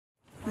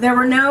there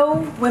were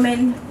no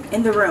women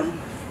in the room.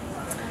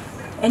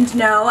 And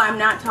no, I'm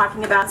not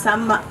talking about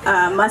some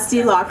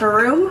musty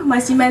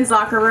men's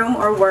locker room,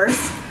 or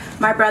worse,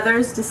 my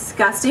brother's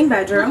disgusting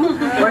bedroom,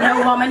 where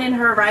no woman in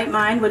her right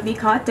mind would be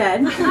caught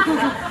dead. You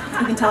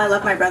can tell I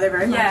love my brother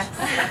very much.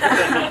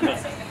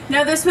 Yes.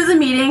 No, this was a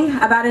meeting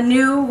about a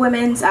new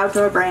women's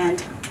outdoor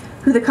brand,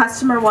 who the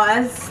customer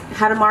was,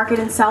 how to market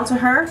and sell to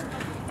her,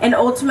 and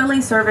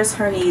ultimately service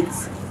her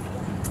needs.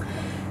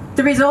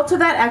 The results of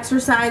that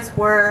exercise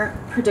were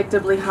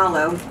predictably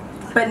hollow,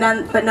 but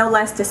no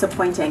less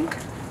disappointing.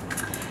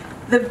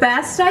 The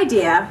best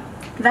idea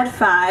that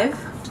 5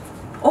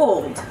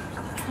 old,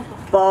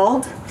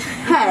 bald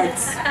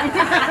heads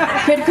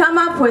could come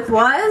up with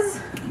was,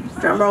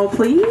 drumroll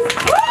please,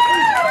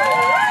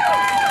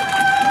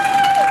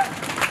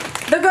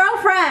 the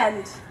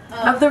girlfriend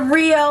of the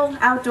real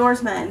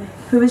outdoorsman,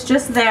 who was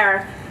just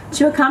there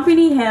to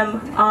accompany him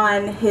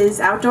on his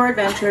outdoor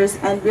adventures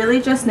and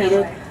really just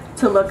needed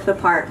to look the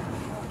part.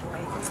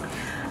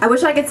 I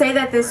wish I could say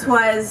that this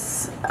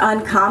was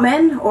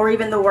uncommon or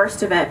even the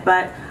worst of it,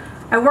 but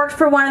I worked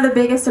for one of the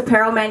biggest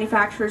apparel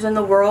manufacturers in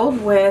the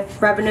world with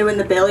revenue in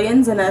the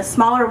billions, and a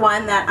smaller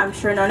one that I'm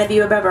sure none of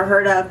you have ever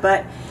heard of,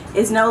 but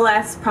is no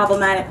less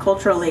problematic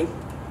culturally.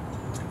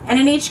 And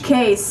in each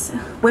case,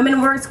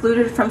 women were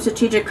excluded from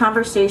strategic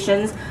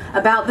conversations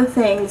about the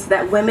things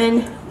that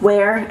women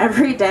wear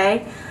every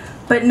day,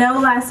 but no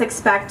less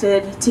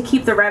expected to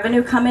keep the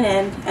revenue coming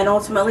in and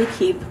ultimately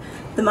keep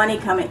the money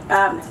coming,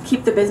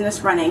 keep the business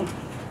running.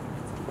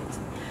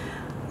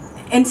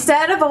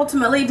 Instead of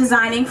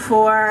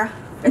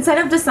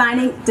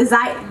deciding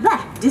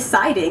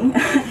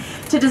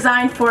to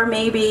design for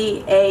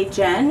maybe a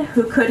Jen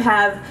who could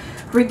have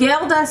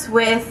regaled us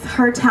with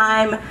her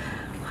time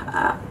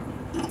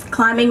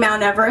climbing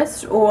Mount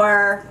Everest,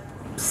 or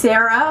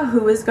Sarah, who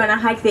was going to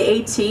hike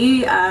the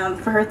AT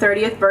for her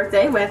 30th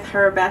birthday with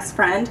her best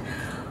friend,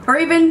 or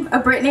even a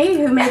Brittany,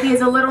 who maybe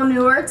is a little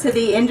newer to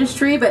the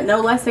industry but no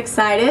less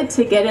excited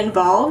to get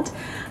involved,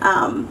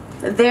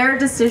 their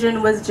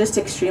decision was just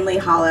extremely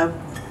hollow.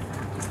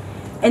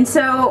 And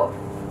so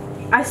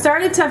I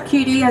started Tough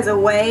Cutie as a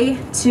way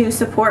to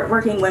support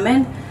working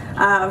women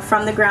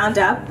from the ground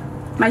up.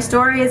 My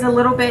story is a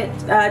little bit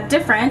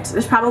different.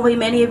 There's probably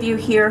many of you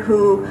here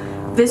who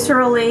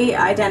viscerally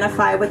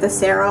identify with a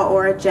Sarah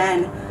or a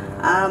Jen.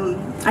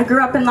 I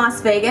grew up in Las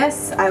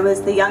Vegas. I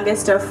was the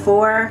youngest of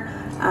 4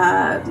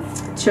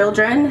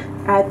 children.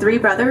 I had 3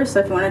 brothers, so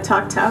if you want to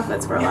talk tough,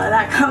 that's where a lot of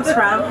that comes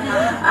from.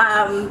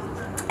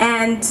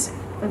 And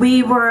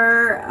we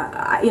were,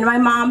 my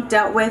mom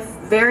dealt with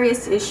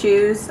various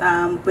issues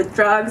with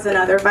drugs and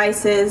other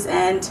vices,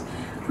 and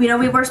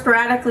we were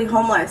sporadically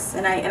homeless.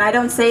 And I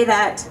don't say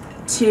that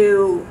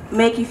to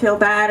make you feel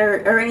bad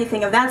or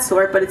anything of that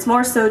sort, but it's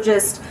more so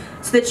just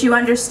so that you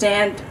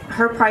understand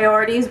her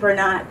priorities were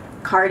not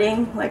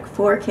carting like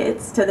 4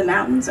 kids to the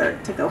mountains or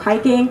to go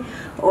hiking,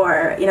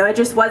 or it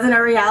just wasn't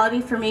a reality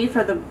for me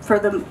for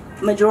the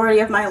majority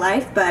of my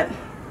life. But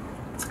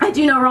I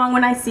do know wrong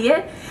when I see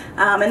it,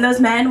 and those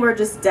men were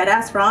just dead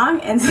ass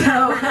wrong, and so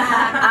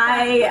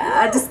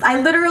I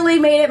literally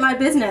made it my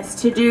business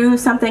to do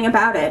something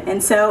about it.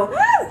 And so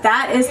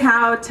that is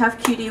how Tough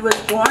Cutie was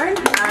born.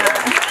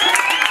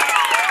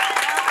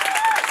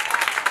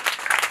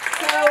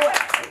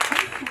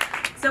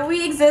 So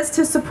we exist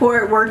to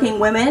support working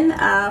women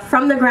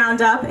from the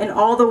ground up in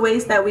all the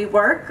ways that we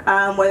work,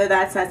 whether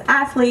that's as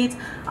athletes,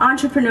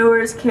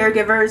 entrepreneurs,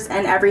 caregivers,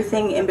 and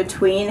everything in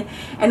between.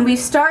 And we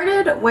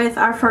started with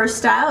our first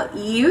style,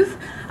 Eve,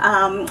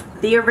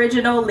 the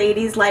original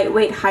ladies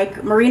lightweight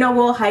merino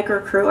wool hiker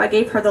crew. I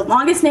gave her the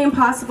longest name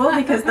possible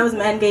because those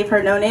men gave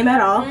her no name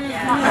at all.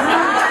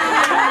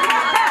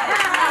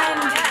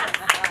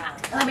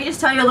 Let me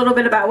just tell you a little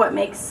bit about what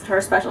makes her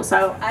special.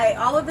 So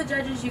all of the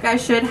judges, you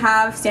guys should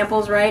have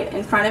samples right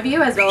in front of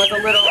you, as well as a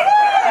little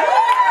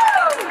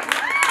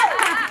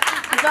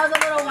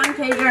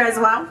one-pager as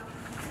well.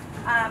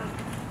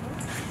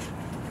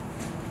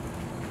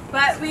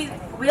 But we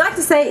like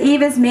to say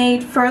Eve is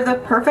made for the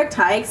perfect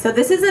hike. So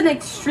this is an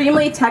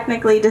extremely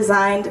technically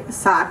designed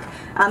sock.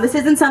 This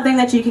isn't something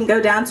that you can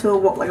go down to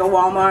like a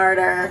Walmart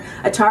or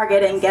a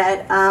Target and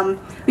get.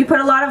 We put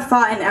a lot of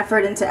thought and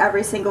effort into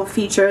every single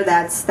feature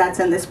that's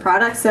in this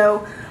product.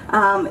 So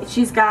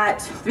she's got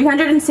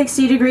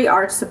 360-degree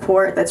arch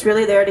support that's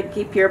really there to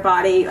keep your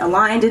body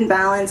aligned and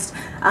balanced.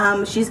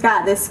 She's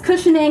got this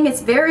cushioning.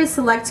 It's very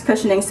select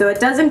cushioning, so it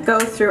doesn't go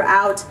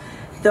throughout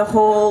the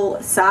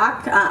whole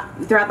sock.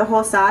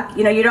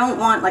 You don't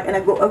want like an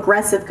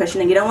aggressive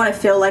cushioning. You don't want to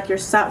feel like you're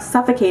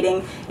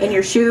suffocating in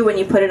your shoe when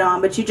you put it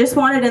on, but you just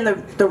want it in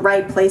the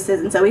right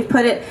places. And so we've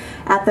put it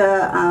at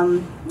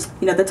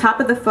the top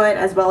of the foot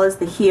as well as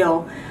the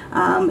heel.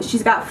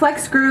 She's got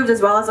flex grooves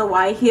as well as a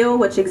Y heel,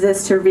 which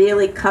exists to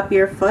really cup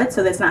your foot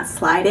so that it's not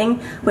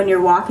sliding when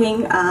you're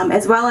walking,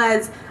 as well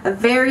as a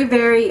very,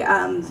 very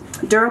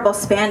durable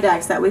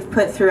spandex that we've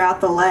put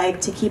throughout the leg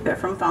to keep it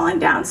from falling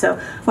down. So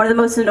one of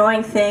the most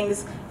annoying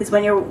things is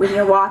when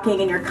you're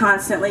walking and you're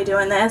constantly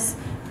doing this,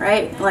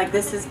 right? Like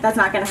that's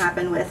not going to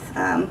happen with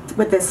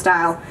this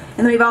style. And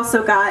then we've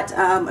also got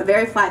a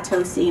very flat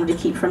toe seam to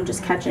keep from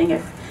just catching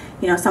if,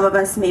 you know, some of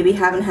us maybe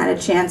haven't had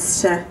a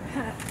chance to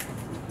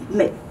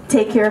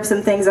take care of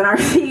some things on our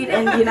feet,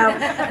 and you know,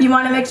 you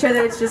want to make sure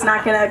that it's just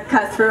not going to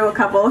cut through a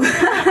couple of,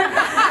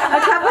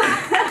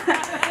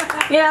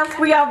 you know,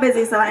 we all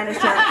busy, so I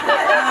understand.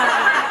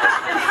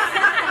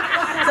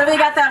 So we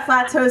got that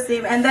flat toe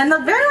seam, and then the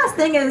very last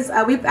thing is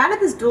we've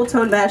added this dual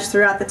tone mesh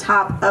throughout the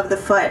top of the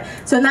foot.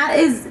 So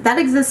that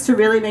exists to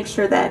really make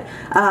sure that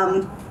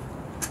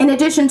in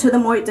addition to the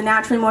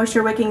naturally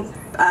moisture wicking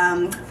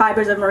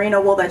fibers of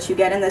merino wool that you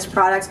get in this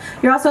product,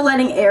 you're also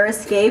letting air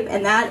escape,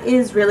 and that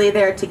is really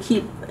there to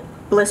keep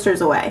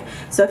blisters away.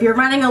 So if you're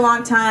running a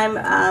long time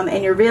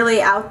and you're really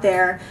out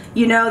there,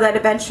 you know that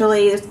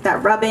eventually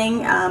that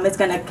rubbing is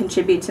going to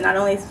contribute to not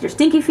only your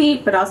stinky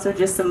feet, but also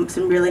just some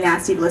really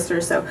nasty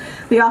blisters. So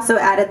we also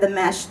added the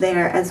mesh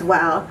there as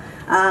well.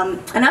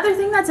 Another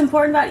thing that's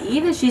important about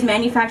Eve is she's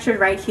manufactured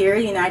right here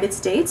in the United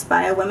States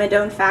by a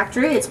women-owned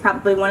factory. It's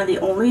probably one of the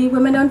only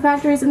women-owned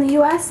factories in the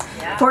U.S.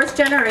 Yeah. 4th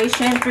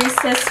generation, 3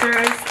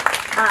 sisters.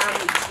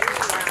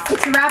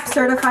 It's a RAP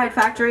certified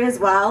factory as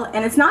well,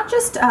 and it's not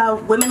just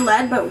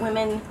women-led, but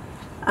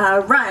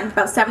women-run.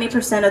 About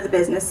 70% of the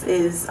business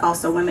is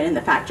also women in the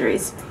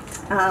factories.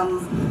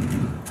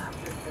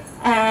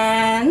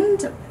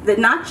 And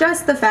not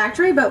just the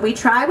factory, but we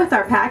try with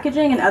our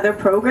packaging and other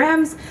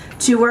programs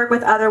to work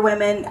with other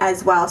women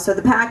as well. So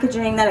the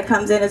packaging that it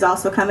comes in is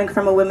also coming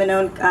from a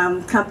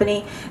women-owned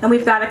company, and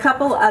we've got a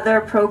couple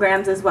other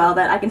programs as well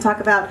that I can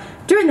talk about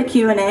during the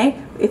Q&A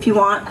if you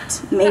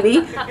want, maybe,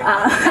 to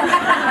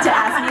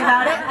ask me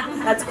about it.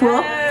 That's cool.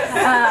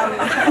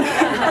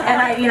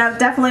 And I,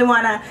 definitely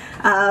want to,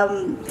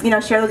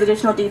 share those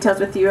additional details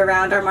with you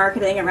around our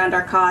marketing, around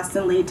our costs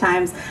and lead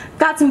times.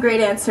 Got some great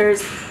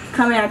answers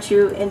coming at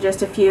you in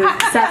just a few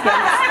seconds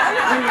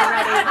when you're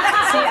ready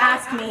to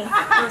ask me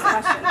those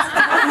questions.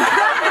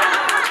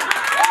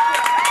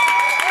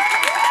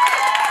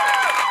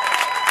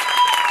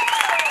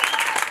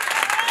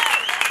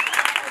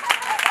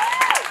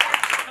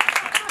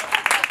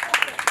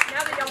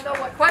 Now they don't know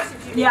what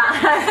questions you need. Yeah.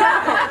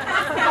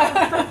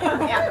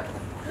 Yeah.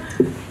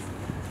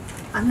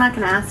 I'm not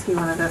going to ask you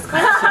one of those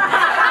questions.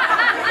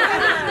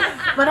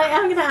 What I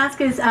am going to ask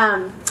is,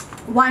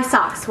 why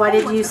socks? Why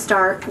did you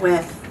start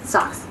with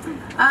socks?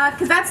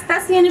 Because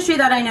that's the industry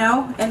that I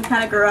know and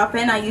kind of grew up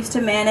in. I used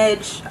to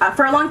manage,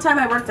 for a long time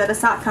I worked at a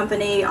sock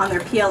company on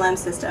their PLM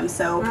system,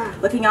 so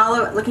looking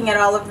at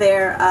all of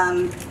their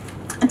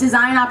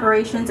design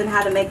operations and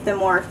how to make them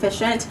more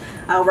efficient,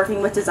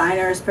 working with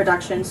designers,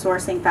 production,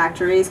 sourcing,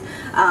 factories,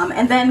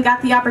 and then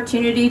got the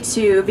opportunity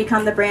to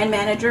become the brand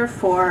manager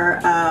for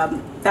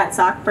that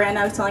sock brand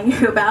I was telling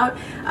you about,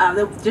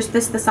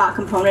 the sock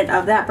component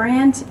of that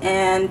brand,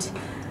 and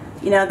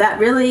that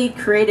really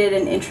created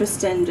an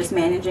interest in just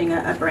managing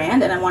a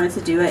brand, and I wanted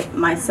to do it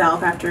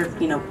myself after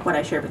what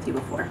I shared with you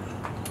before.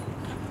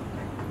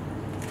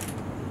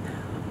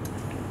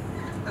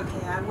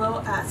 Okay, I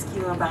will ask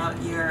you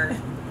about your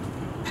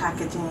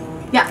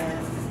packaging. Yeah.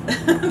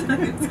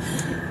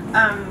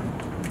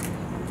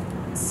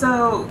 And,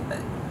 so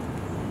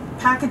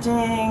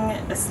packaging,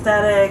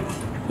 aesthetic,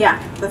 yeah,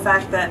 the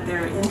fact that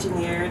they're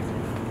engineered,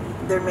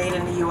 they're made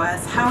in the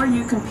U.S. How are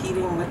you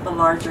competing with the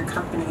larger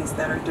companies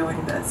that are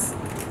doing this?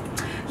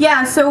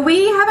 Yeah, so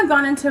we haven't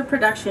gone into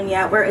production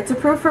yet. Where it's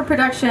approved for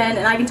production,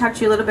 and I can talk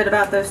to you a little bit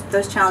about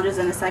those challenges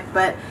in a sec.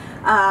 But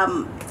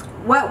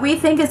what we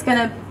think is going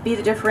to be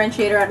the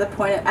differentiator at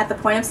the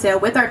point of sale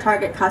with our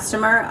target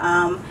customer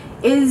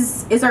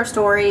is our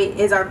story,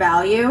 is our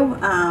value.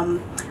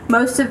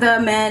 Most of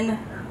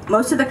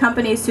the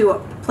companies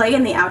who play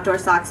in the outdoor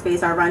sock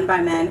space are run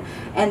by men,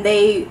 and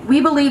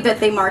we believe that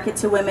they market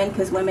to women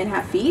because women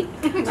have feet.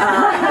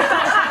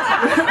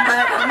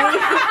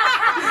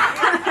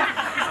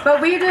 But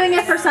we're doing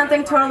it for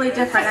something totally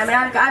different. I mean,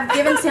 I've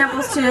given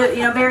samples to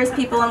various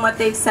people, and what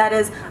they've said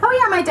is, oh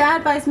yeah, my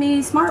dad buys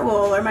me Smart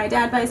Wool, or my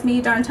dad buys me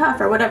Darn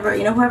Tough, or whatever,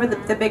 whoever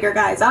the bigger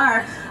guys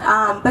are.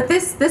 But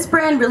this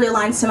brand really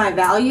aligns to my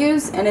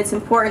values, and it's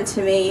important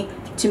to me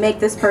to make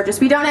this purchase.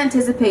 We don't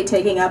anticipate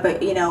taking up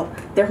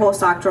their whole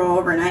sock drawer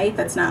overnight.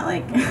 That's not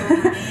like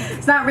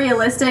it's not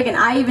realistic. And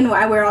I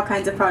wear all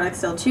kinds of products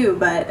still too,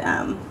 but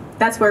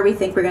that's where we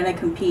think we're going to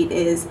compete,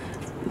 is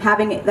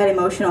having that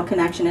emotional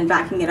connection and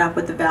backing it up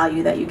with the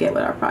value that you get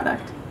with our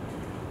product.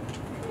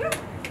 Do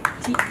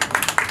you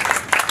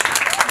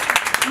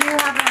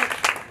have a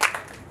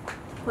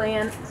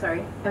plan?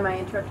 Sorry, am I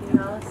interrupting you,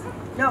 Alice?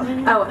 No.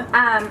 Oh,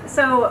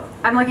 so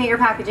I'm looking at your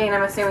packaging.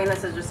 I'm assuming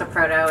this is just a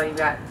proto, and you've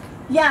got.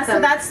 Yeah, so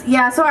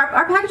so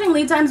our packaging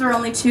lead times are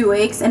only 2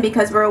 weeks, and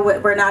because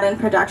we're not in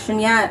production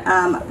yet,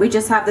 we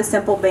just have the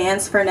simple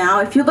bands for now.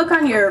 If you look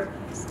on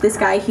this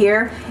guy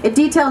here, it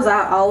details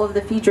out all of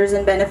the features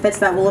and benefits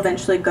that will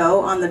eventually go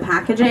on the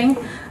packaging,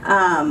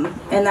 and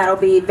that'll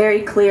be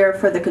very clear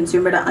for the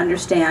consumer to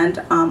understand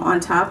on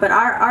top. But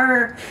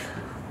our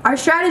our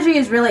strategy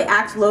is really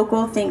act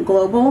local, think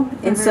global,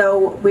 and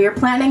so we are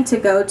planning to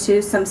go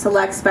to some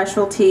select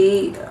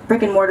specialty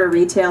brick and mortar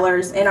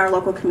retailers in our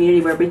local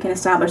community where we can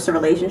establish a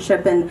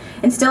relationship and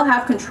still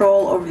have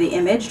control over the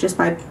image just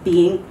by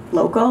being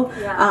local.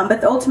 Yeah.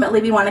 But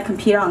ultimately we want to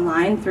compete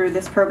online through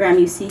this program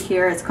you see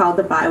here. It's called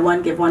the Buy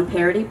One, Give One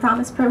Parity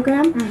Promise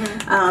Program.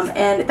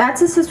 And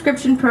that's a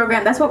subscription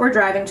program. That's what we're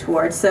driving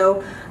towards.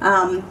 So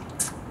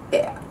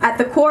at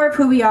the core of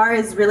who we are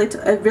is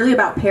really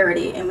about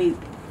parity, and we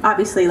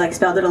obviously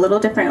spelled it a little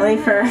differently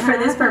for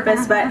this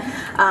purpose, but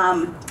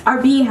our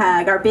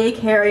BHAG, our big,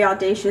 hairy,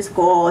 audacious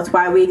goal, it's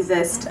why we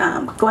exist,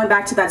 going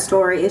back to that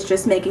story, is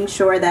just making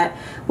sure that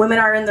women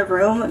are in the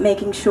room,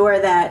 making sure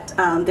that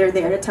they're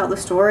there to tell the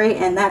story,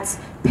 and that's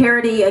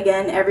parity,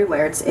 again,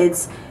 everywhere.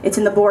 It's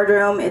in the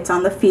boardroom, it's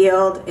on the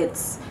field,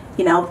 it's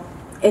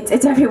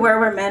everywhere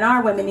where men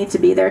are. Women need to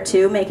be there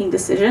too, making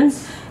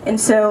decisions. And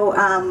so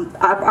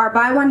our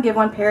Buy One, Give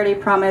One Parity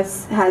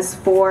Promise has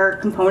 4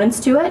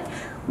 components to it.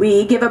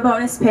 We give a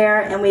bonus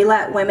pair, and we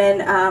let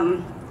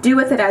women do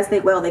with it as they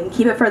will. They can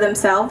keep it for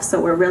themselves, so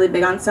we're really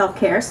big on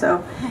self-care.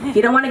 So if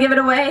you don't want to give it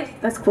away,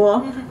 that's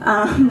cool.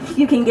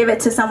 You can give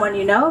it to someone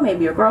you know,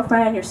 maybe your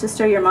girlfriend, your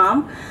sister, your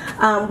mom.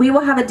 We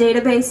will have a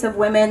database of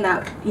women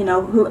that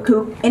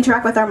who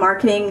interact with our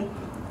marketing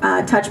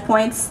touch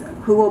points,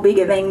 who we'll be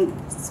giving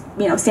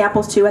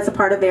samples to as a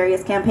part of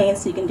various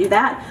campaigns, so you can do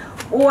that.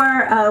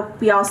 Or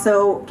we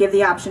also give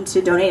the option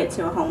to donate it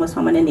to a homeless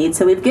woman in need.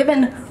 So we've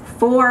given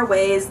 4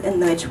 ways in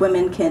which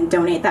women can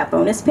donate that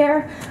bonus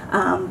pair,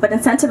 but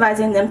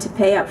incentivizing them to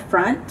pay up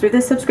front through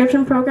this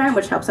subscription program,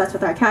 which helps us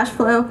with our cash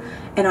flow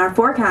and our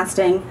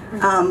forecasting,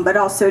 but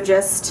also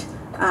just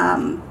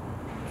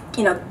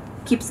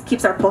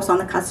keeps our pulse on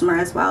the customer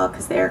as well,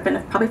 because they're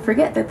going to probably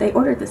forget that they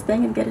ordered this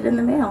thing and get it in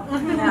the mail.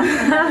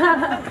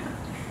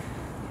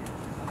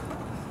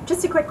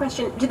 Just a quick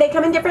question. Do they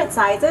come in different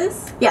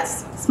sizes?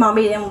 Yes, small,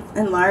 medium,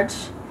 and large.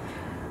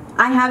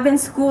 I have been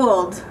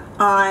schooled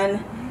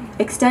on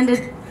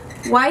extended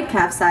wide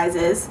calf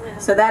sizes,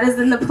 so that is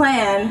in the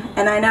plan,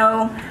 and I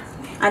know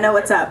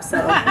what's up. So.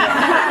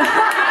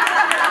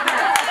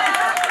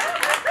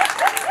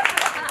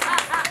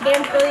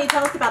 And will you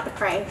tell us about the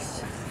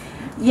price?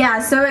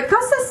 Yeah, so it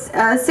costs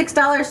us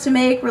 $6 to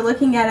make. We're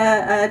looking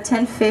at a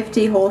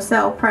 $10.50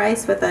 wholesale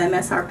price with an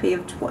MSRP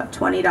of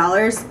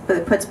 $20, but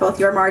it puts both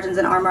your margins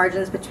and our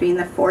margins between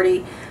the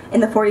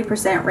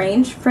 40%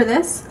 range for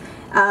this.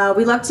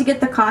 We love to get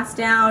the cost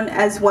down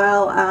as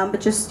well, but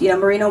just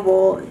merino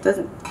wool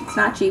it's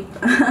not cheap,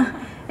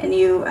 and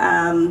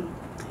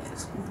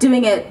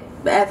doing it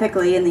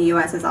ethically in the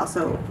U.S. is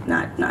also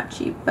not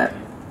cheap. But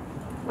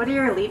what are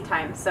your lead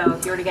times? So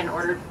if you were to get an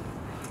order.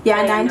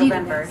 Yeah, 90.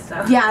 November,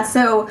 so. Yeah,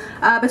 so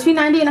between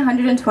 90 and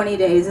 120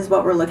 days is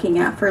what we're looking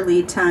at for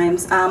lead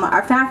times.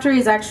 Our factory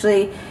is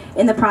actually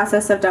in the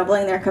process of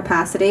doubling their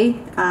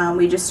capacity.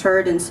 We just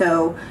heard, and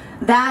so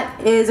that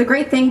is a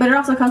great thing, but it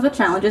also comes with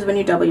challenges when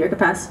you double your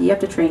capacity. You have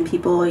to train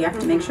people, you have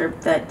to make sure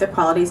that the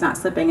quality is not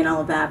slipping and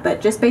all of that.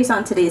 But just based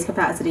on today's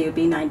capacity, it would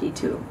be 90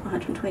 to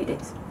 120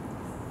 days.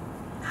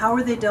 How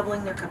are they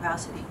doubling their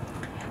capacity?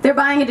 They're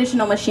buying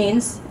additional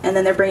machines, and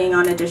then they're bringing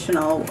on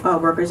additional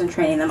workers and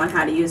training them on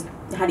how to use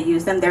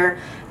them. They're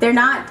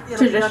not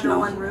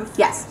traditional. Under one roof?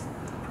 Yes.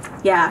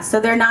 Yeah. So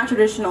they're not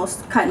traditional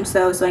cut and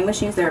sew sewing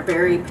machines. They're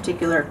very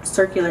particular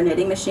circular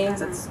knitting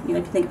machines. It's if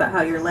you think about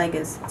how your leg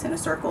it's in a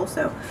circle,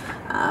 so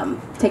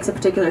it takes a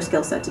particular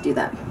skill set to do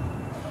that.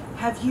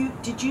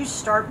 Did you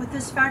start with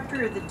this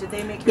factory, or did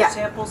they make your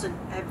samples, and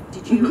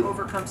did you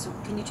overcome some?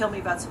 Can you tell me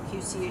about some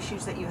QC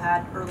issues that you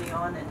had early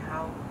on and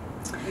how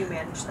you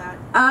manage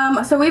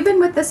that? So we've been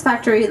with this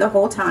factory the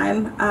whole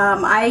time.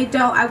 I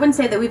wouldn't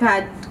say that we've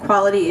had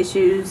quality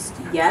issues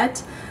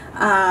yet.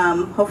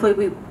 Hopefully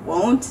we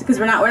won't, because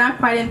we're not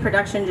quite in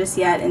production just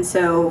yet. And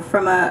so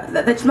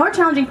the more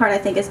challenging part I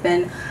think has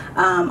been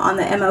on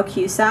the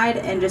MOQ side,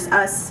 and just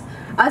us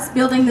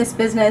building this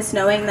business,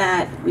 knowing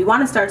that we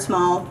want to start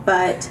small,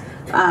 but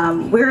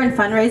we're in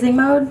fundraising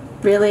mode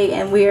really,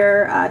 and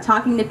we're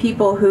talking to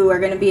people who are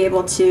going to be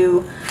able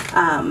to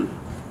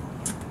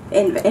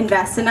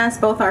invest in us,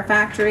 both our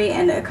factory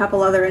and a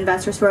couple other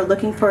investors who are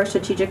looking for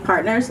strategic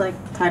partners, like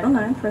Title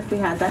IX, if we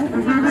had that.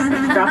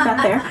 Drop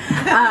that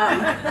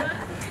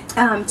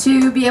there.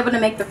 To be able to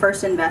make the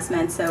first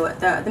investment. So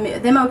the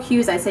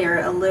MOQs, I say, are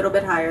a little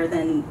bit higher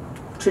than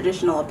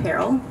traditional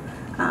apparel.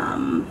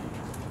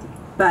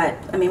 But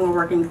I mean, we're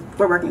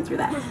working through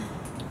that.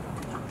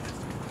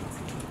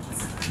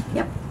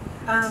 Yep.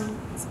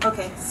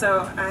 Okay,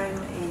 so I'm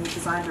a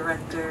design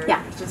director.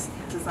 Yeah. Just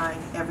design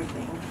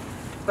everything.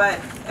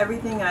 But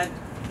everything I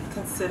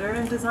consider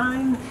in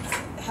design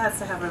has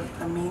to have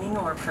a meaning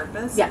or a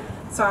purpose. Yeah.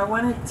 So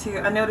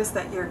I noticed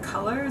that your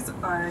colors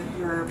are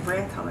your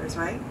brand colors,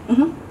 right?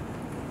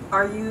 Mm-hmm.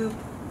 Are you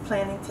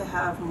planning to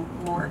have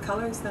more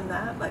colors than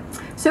that?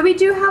 So we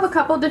do have a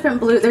couple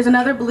different blue. There's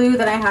another blue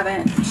that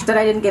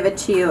I didn't give it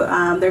to you.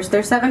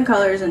 There's 7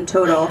 colors in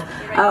total.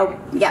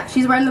 Yeah,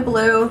 she's wearing the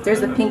blue. There's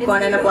the pink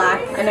one and a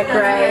black and a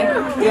gray.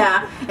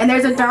 Yeah, and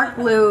there's a dark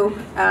blue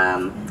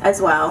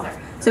as well.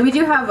 So we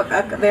do have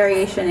a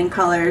variation in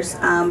colors.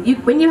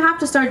 When you have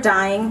to start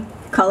dyeing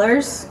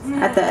colors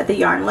at the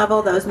yarn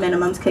level, those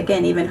minimums kick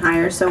in even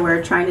higher. So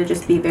we're trying to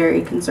just be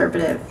very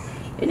conservative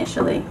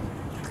initially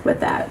with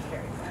that.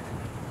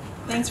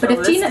 Thanks for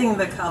listing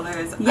the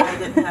colors. Yeah. I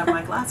didn't have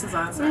my glasses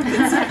on, so I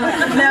couldn't see.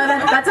 No,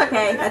 that's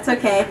okay. That's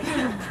okay.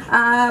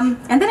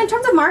 And then in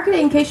terms of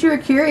marketing, in case you were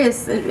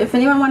curious, if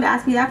anyone wanted to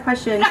ask me that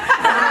question, I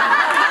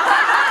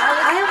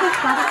have a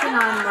question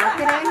on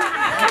marketing.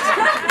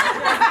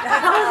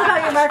 Tell us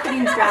about your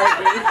marketing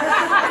strategy.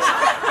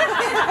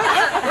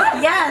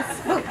 Yes.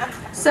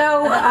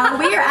 So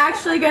we are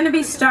actually going to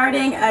be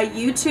starting a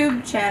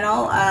YouTube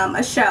channel,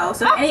 a show.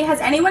 So has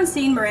anyone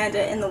seen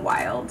Miranda in the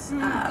Wild?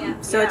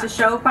 So it's a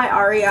show by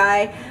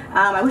REI.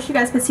 I wish you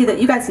guys could see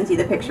that. You guys can see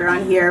the picture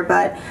on here,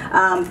 but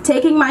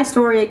taking my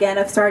story again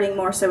of starting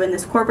more so in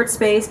this corporate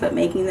space, but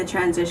making the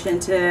transition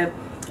to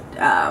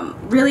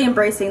really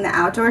embracing the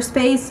outdoor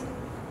space.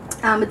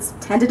 It's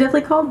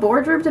tentatively called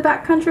Boardroom to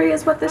Backcountry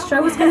is what this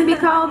show is going to be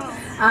called.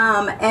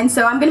 And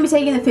so I'm going to be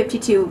taking the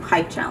 52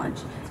 hike challenge.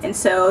 And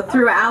so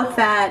throughout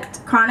that,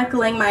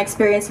 chronicling my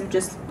experience of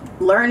just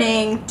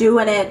learning,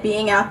 doing it,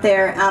 being out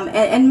there,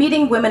 and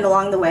meeting women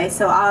along the way.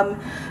 So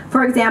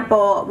for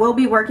example, we'll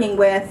be working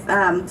with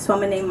this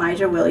woman named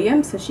Myja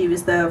Williams. So she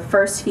was the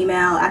first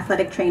female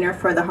athletic trainer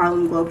for the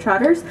Harlem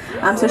Globetrotters.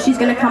 So she's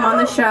going to come on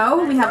the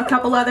show. We have a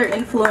couple other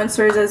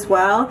influencers as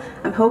well.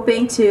 I'm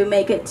hoping to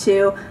make it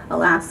to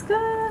Alaska.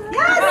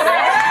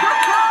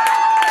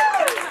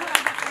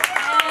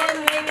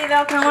 And maybe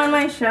they'll come on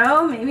my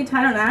show. Maybe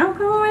Ty and I will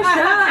come on my show. I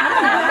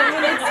don't know. I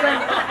mean, it's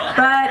like,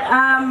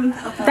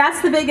 but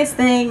that's the biggest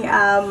thing,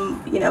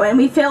 you know, and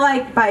we feel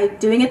like by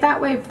doing it that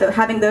way,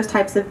 having those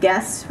types of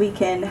guests, we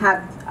can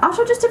have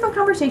also just different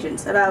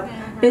conversations about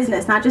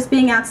business, not just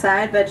being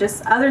outside, but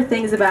just other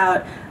things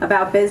about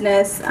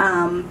business. You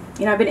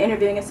know, I've been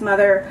interviewing some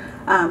other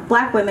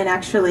black women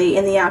actually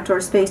in the outdoor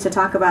space to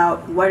talk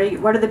about what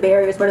are the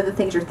barriers, what are the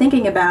things you're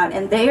thinking about,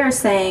 and they are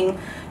saying,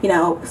 you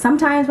know,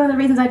 sometimes one of the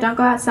reasons I don't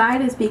go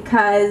outside is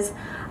because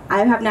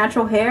I have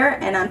natural hair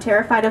and I'm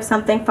terrified of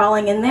something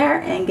falling in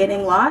there and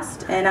getting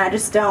lost, and I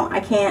just don't,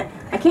 I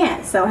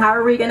can't. So how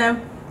are we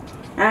gonna,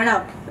 I don't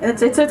know.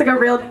 It's like a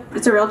real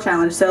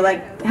challenge. So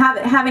like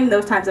having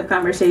those types of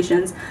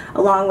conversations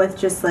along with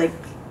just like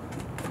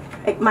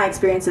my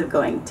experience of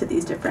going to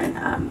these different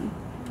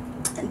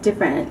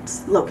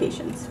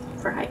locations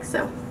for hikes.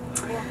 So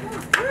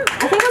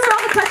I think those are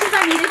all the questions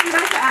I needed. You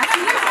guys